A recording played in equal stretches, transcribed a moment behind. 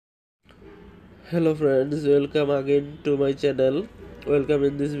Hello friends, welcome again to my channel. Welcome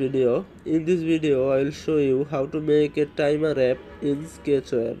in this video. In this video I will show you how to make a timer app in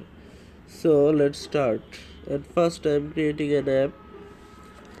sketchware. So let's start. At first I am creating an app,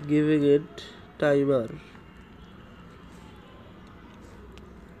 giving it timer.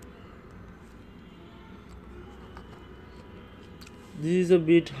 This is a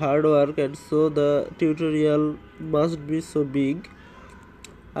bit hard work and so the tutorial must be so big.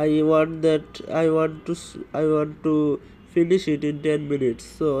 I want to finish it in 10 minutes.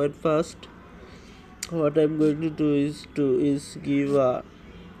 So at first what I'm going to do is give a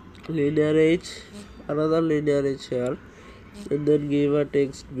linear edge, another linear edge here, and then give a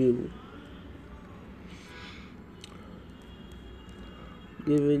text view,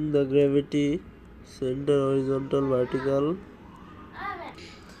 giving the gravity center horizontal vertical.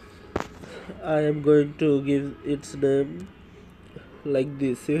 I am going to give its name like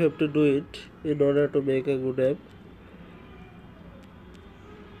this. You have to do it in order to make a good app.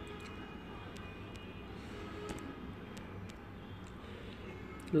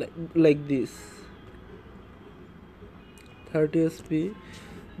 Like this. 30 sp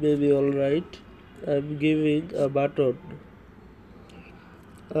maybe alright. I'm giving a button.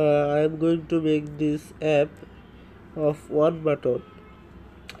 I am going to make this app of one button,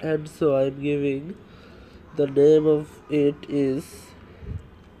 and so I am giving the name of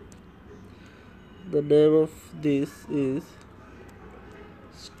this is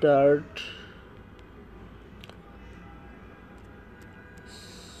start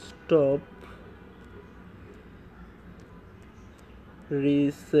stop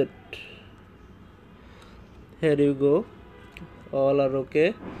reset. Here you go, all are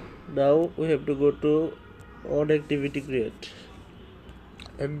okay. Now we have to go to on activity create,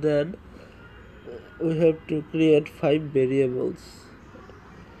 and then we have to create 5 variables.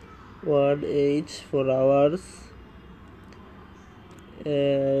 1h for hours,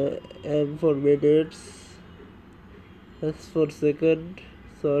 m for minutes, s for second.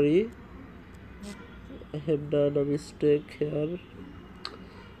 Sorry, I have done a mistake here.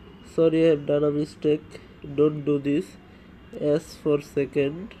 Sorry, I have done a mistake. Don't do this. S for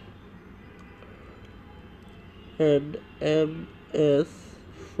second and ms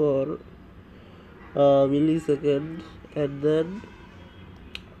for millisecond, and then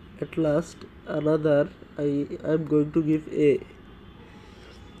at last another I'm going to give a.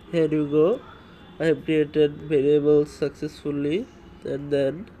 Here you go, I have created variables successfully, and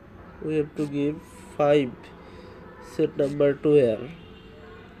then we have to give 5 set number to here.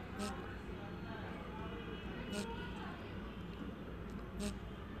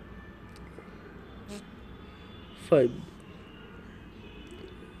 Five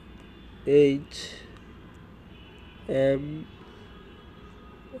H M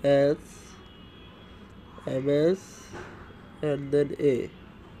S MS and then A.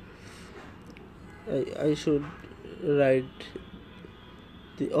 I should write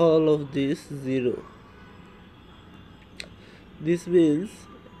all of this 0. This means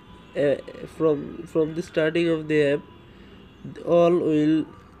from the starting of the app, all will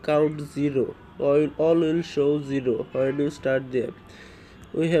count 0. All will show 0 when you start the app.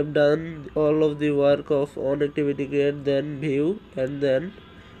 We have done all of the work of on activity create, then view, and then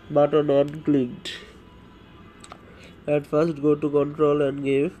button on clicked. At first go to control and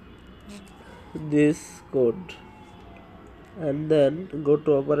give this code, and then go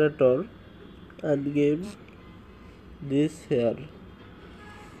to operator and give this here.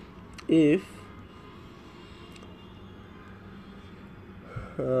 If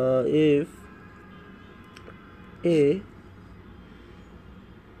a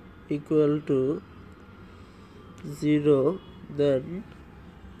equal to 0, then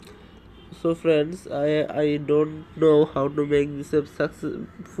so friends, I don't know how to make this app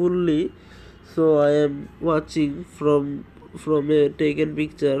successfully, so I am watching from a taken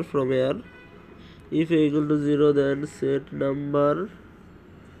picture from here. If a equal to 0, then set number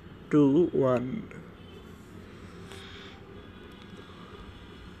to 1.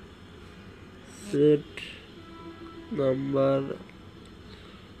 Set number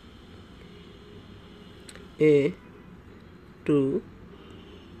a to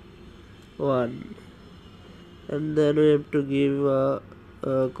 1, and then we have to give a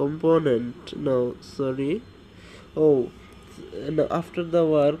component. No, sorry. Oh, and after the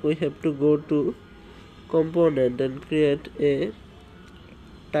work we have to go to component and create a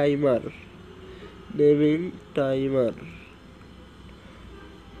timer, naming timer.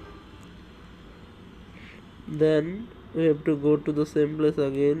 Then we have to go to the same place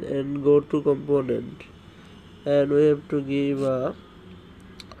again and go to component, and we have to give a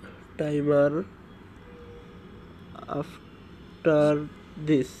timer After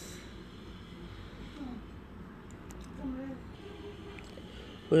this,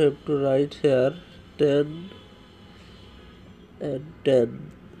 we have to write here 10 and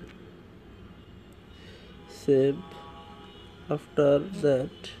 10. Save. After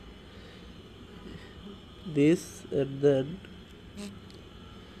that, this and then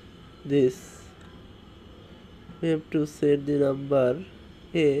this. We have to set the number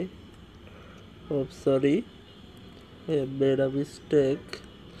A. Oh, sorry, I have made a mistake.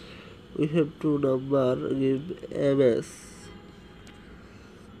 We have to give MS.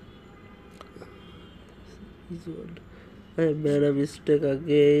 This one. I have made a mistake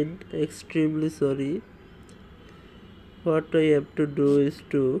again. Extremely sorry. What I have to do is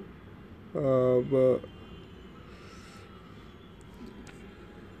to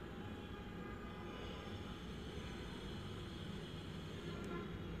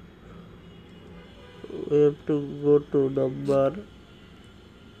we have to go to number,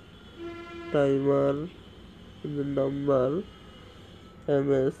 timer, and the number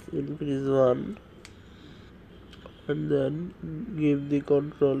ms increase 1, and then give the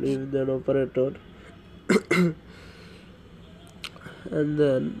control if then operator and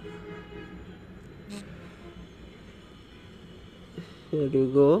then here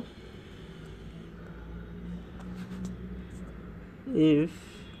you go. If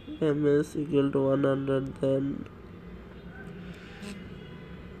ms equal to 100, then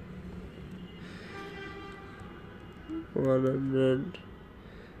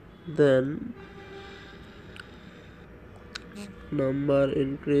then number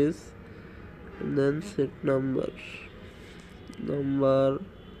increase, and then set number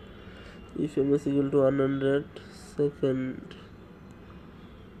if ms equal to 100, second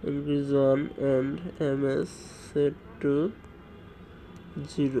increase 1 and ms set to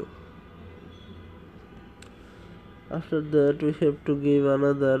 0. After that, we have to give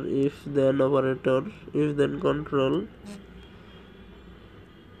another if then operator, if then control,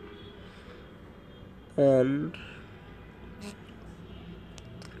 and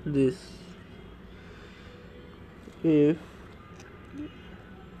this if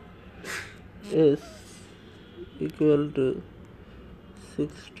s equal to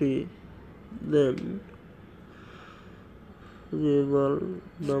 60, then give all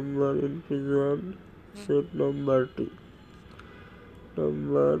number increase 1, set number 2.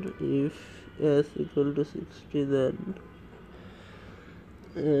 Number if s equal to 60, then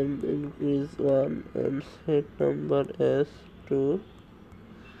m increase 1 and set number s to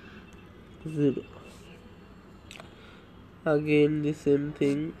 0. Again the same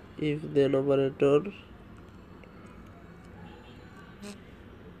thing, if then operator,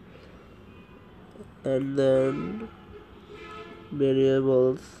 and then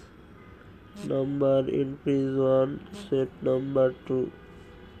variables, number increase 1, set number 2.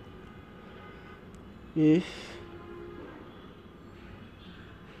 If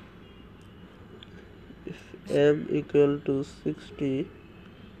m equal to 60,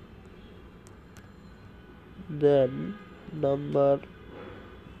 then number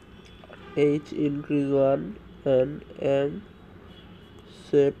h increase 1 and m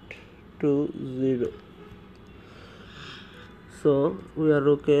set to 0. So we are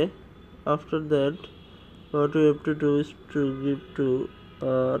okay. After that, what we have to do is to give to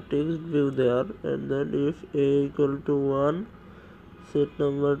text view there, and then if a equal to 1, set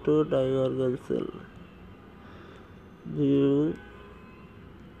number 2, timer cancel. View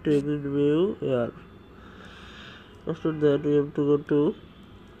text view here. After that, we have to go to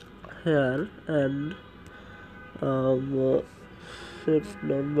here and set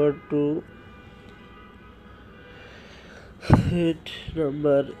number 2, set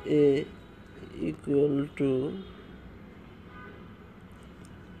number a equal to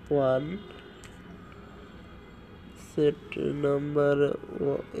 1, set number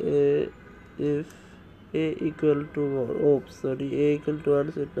a if a equal to a equal to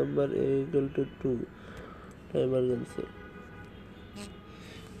 1, set number a equal to 2, timer cancel.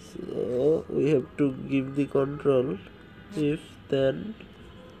 So we have to give the control if then,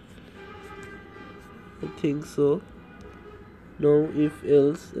 I think so, no if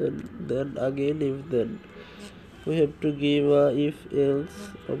else, and then again if then. We have to give a if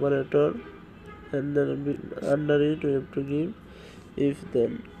else operator, and then under it we have to give if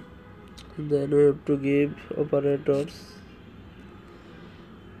then. Then we have to give operators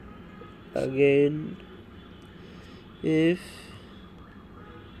again. If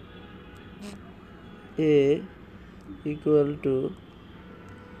a equal to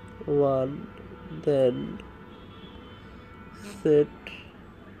 1, then set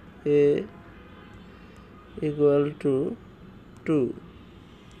a equal to 2.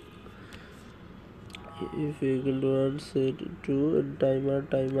 If equal to 1, set 2 and timer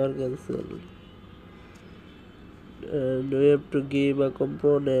cancel. And we have to give a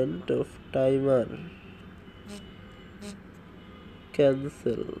component of timer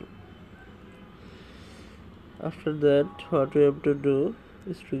cancel. After that, what we have to do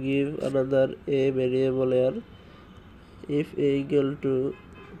is to give another a variable here. If a equal to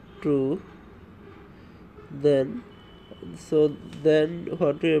true, then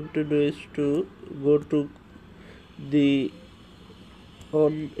what we have to do is to go to the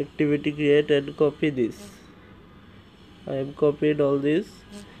on activity create and copy this. I have copied all this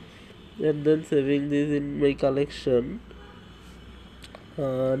and then saving this in my collection.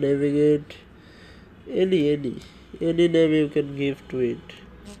 Navigate any name you can give to it.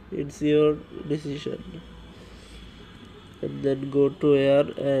 It's your decision. And then go to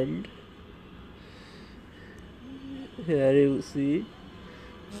here, and here you see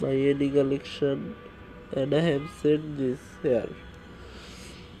my any collection, and I have set this here.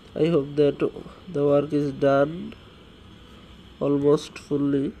 I hope that the work is done almost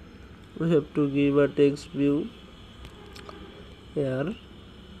fully. We have to give a text view here,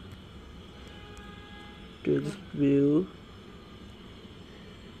 text view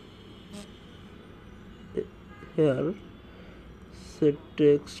here, set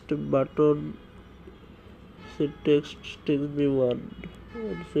text button, set text view 1,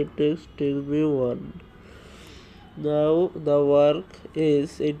 and set text view 1. Now the work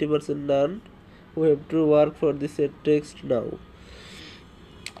is 80% done. We have to work for the set text now.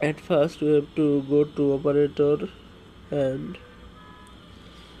 At first we have to go to operator and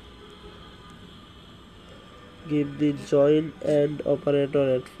give the join and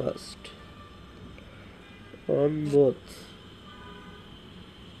operator at first on both.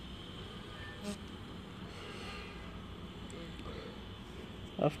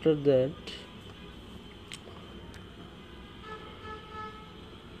 After that,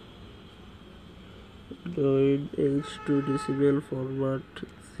 join H2 decimal format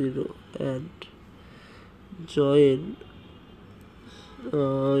 0 and join.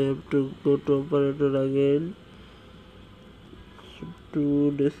 You have to go to operator again,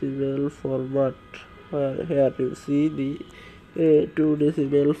 2 decimal format. Here you see the 2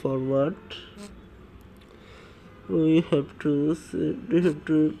 decimal format. We have to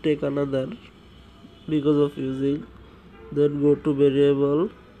take another because of using. Then go to variable.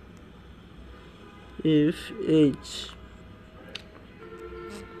 If h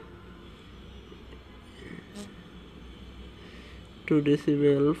to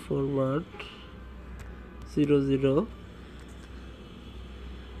decimal format 00,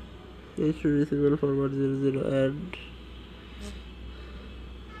 h to decimal format 00,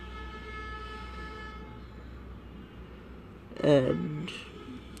 and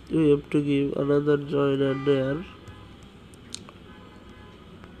we have to give another join and there.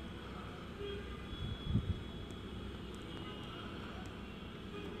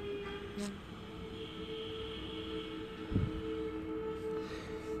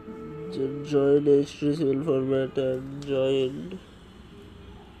 Join HTML format and join.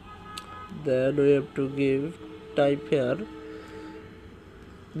 Then we have to give type here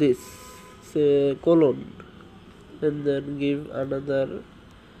this, say colon, and then give another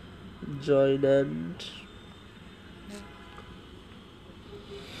join and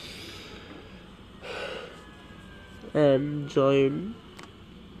join.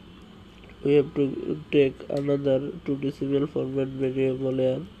 We have to take another 2 decimal format variable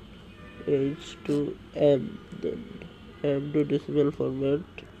here, h to m, then m to decimal format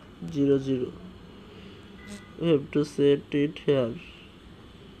 00. We have to set it here.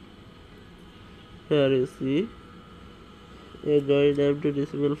 Here you see a join m to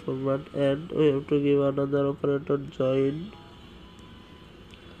decimal format, and we have to give another operator join.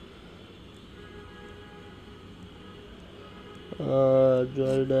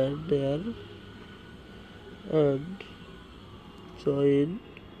 Join and there, and join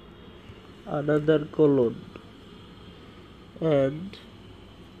another colon, and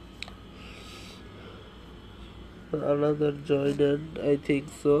another join, and I think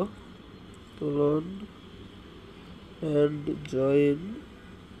so, colon and join.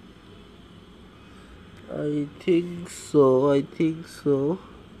 I think so it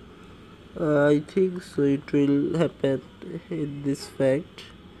will happen in this fact,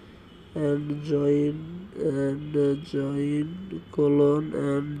 and join colon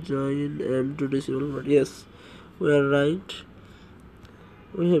and join m to decimal format. Yes, we are right.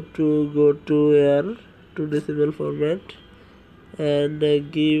 We have to go to here to decimal format and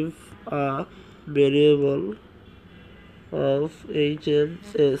give a variable of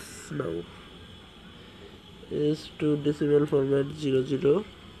HMS now is to decimal format 00,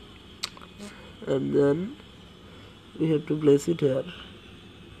 and then we have to place it here,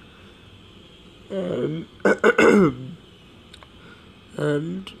 and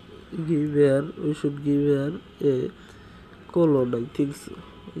and we should give here a colon. I think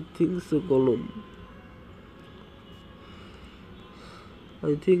so colon.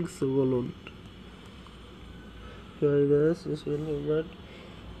 Colon. Here this will format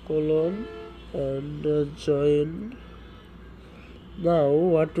colon and join. Now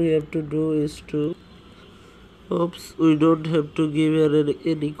what we have to do is to we don't have to give here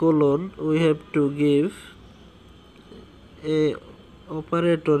any colon. We have to give a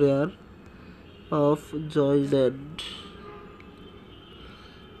operator here of join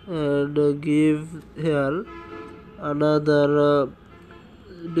and give here another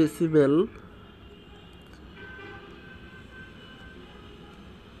decimal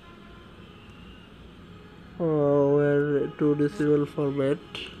where to decimal format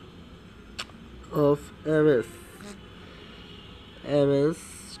of ms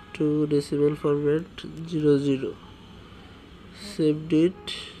to decimal format 00. Saved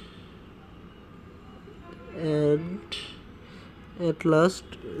it, and at last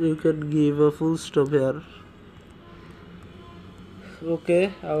you can give a full stop here.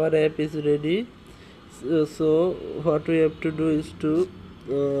 Okay, our app is ready. So what we have to do is to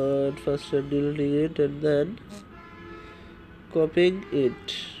first deleting it and then copying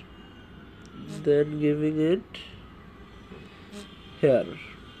it, then giving it here.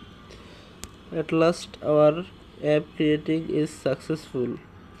 At last our app creating is successful.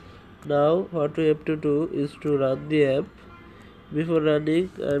 Now what we have to do is to run the app. Before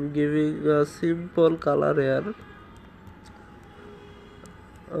running, I am giving a simple color here.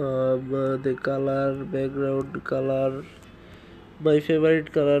 The color, background color, my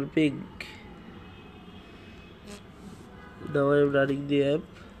favorite color, pink. Now I am running the app.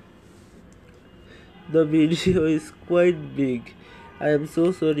 The video is quite big. I am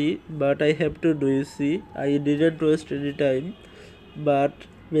so sorry, but I have to do. You see, I didn't waste any time, but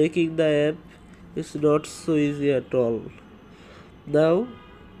making the app is not so easy at all. Now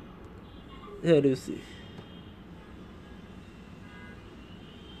here you see.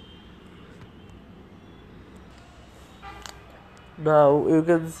 Now you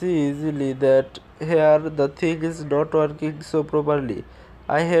can see easily that here the thing is not working so properly.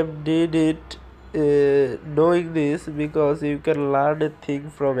 I have did it knowing this because you can learn a thing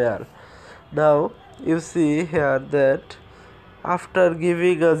from here. Now you see here that after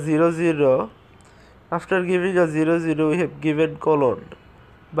giving a 00, we have given colon,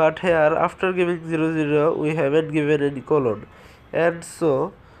 but here after giving 00 we haven't given any colon, and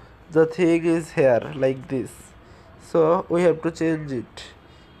so the thing is here like this. So we have to change it.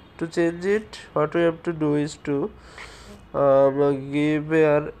 To change it, what we have to do is to give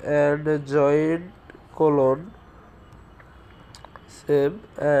here and join colon, save,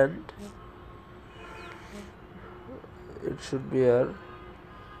 and it should be here,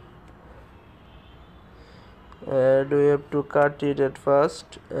 and we have to cut it at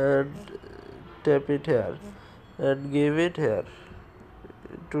first and tap it here and give it here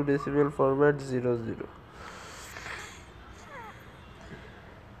to decimal format 00.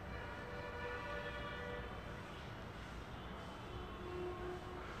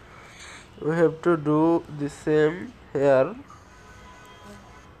 We have to do the same here.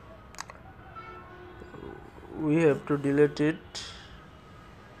 We have to delete it.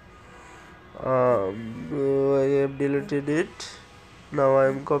 I have deleted it. Now I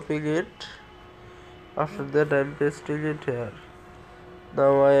am copying it. After that I am pasting it here.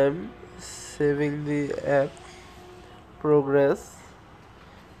 Now I am saving the app progress.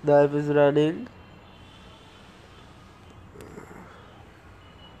 The app is running.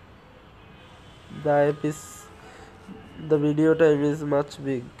 The video time is much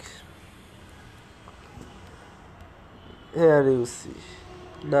big. Here you see.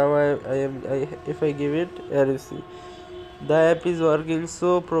 Now if I give it, here you see. The app is working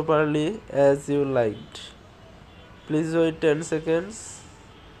so properly as you liked. Please wait 10 seconds.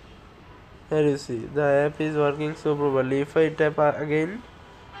 Here you see. The app is working so properly. If I tap again,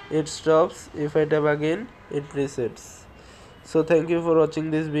 it stops. If I tap again, it resets. So thank you for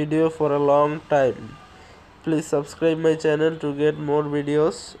watching this video for a long time. Please subscribe my channel to get more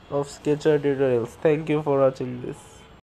videos of sketchware tutorials. Thank you for watching this.